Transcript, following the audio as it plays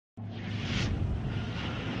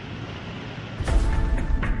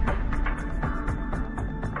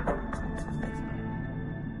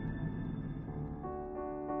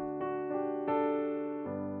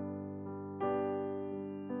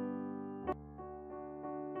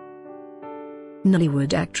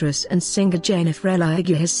Nollywood actress and singer Jennifer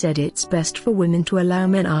Eliogu has said it's best for women to allow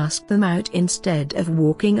men ask them out instead of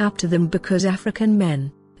walking up to them because African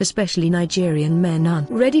men, especially Nigerian men, aren't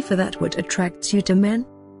ready for that. What attracts you to men?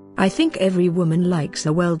 I think every woman likes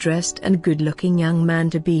a well-dressed and good-looking young man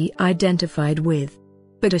to be identified with.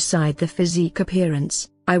 But aside the physique appearance,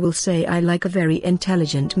 I will say I like a very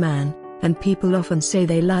intelligent man, and people often say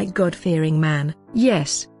they like God-fearing man.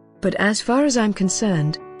 Yes. But as far as I'm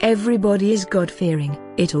concerned, everybody is God-fearing.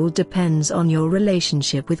 It all depends on your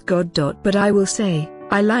relationship with God. But I will say,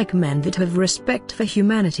 I like men that have respect for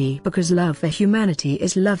humanity, because love for humanity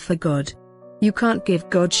is love for God. You can't give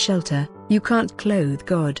God shelter, you can't clothe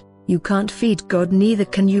God, you can't feed God, neither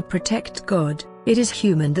can you protect God. It is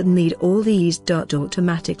human that need all these.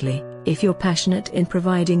 Automatically, if you're passionate in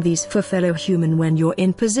providing these for fellow human when you're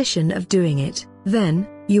in position of doing it, then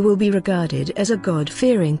you will be regarded as a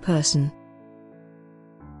God-fearing person.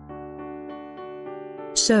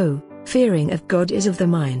 So, fearing of God is of the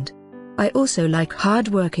mind. I also like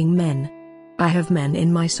hard-working men. I have men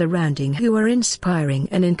in my surrounding who are inspiring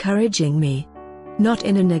and encouraging me. Not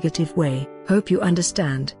in a negative way, hope you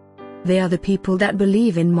understand. They are the people that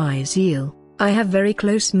believe in my zeal. I have very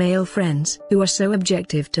close male friends who are so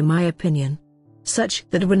objective to my opinion, such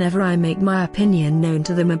that whenever I make my opinion known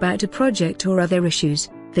to them about a project or other issues,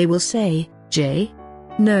 they will say, "Jay,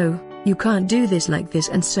 no, you can't do this like this,"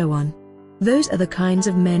 and so on. Those are the kinds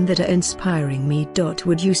of men that are inspiring me.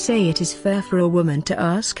 Would you say it is fair for a woman to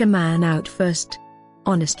ask a man out first?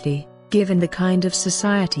 Honestly, given the kind of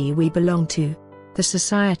society we belong to, the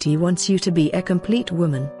society wants you to be a complete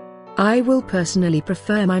woman. I will personally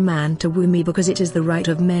prefer my man to woo me because it is the right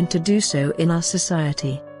of men to do so in our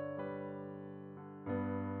society.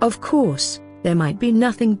 Of course, there might be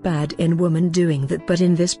nothing bad in woman doing that, but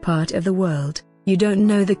in this part of the world, you don't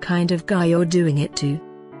know the kind of guy you're doing it to.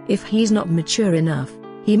 If he's not mature enough,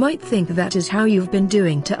 he might think that is how you've been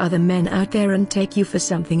doing to other men out there and take you for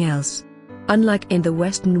something else. Unlike in the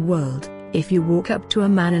Western world, if you walk up to a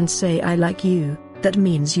man and say "I like you," that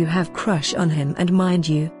means you have crush on him, and mind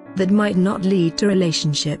you, that might not lead to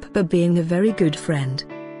relationship but being a very good friend.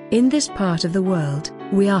 In this part of the world,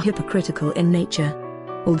 we are hypocritical in nature.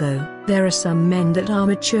 Although, there are some men that are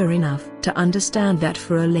mature enough to understand that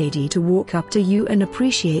for a lady to walk up to you and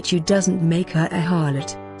appreciate you doesn't make her a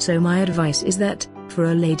harlot, so my advice is that,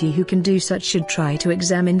 for a lady who can do such, should try to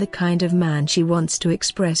examine the kind of man she wants to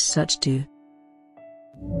express such to.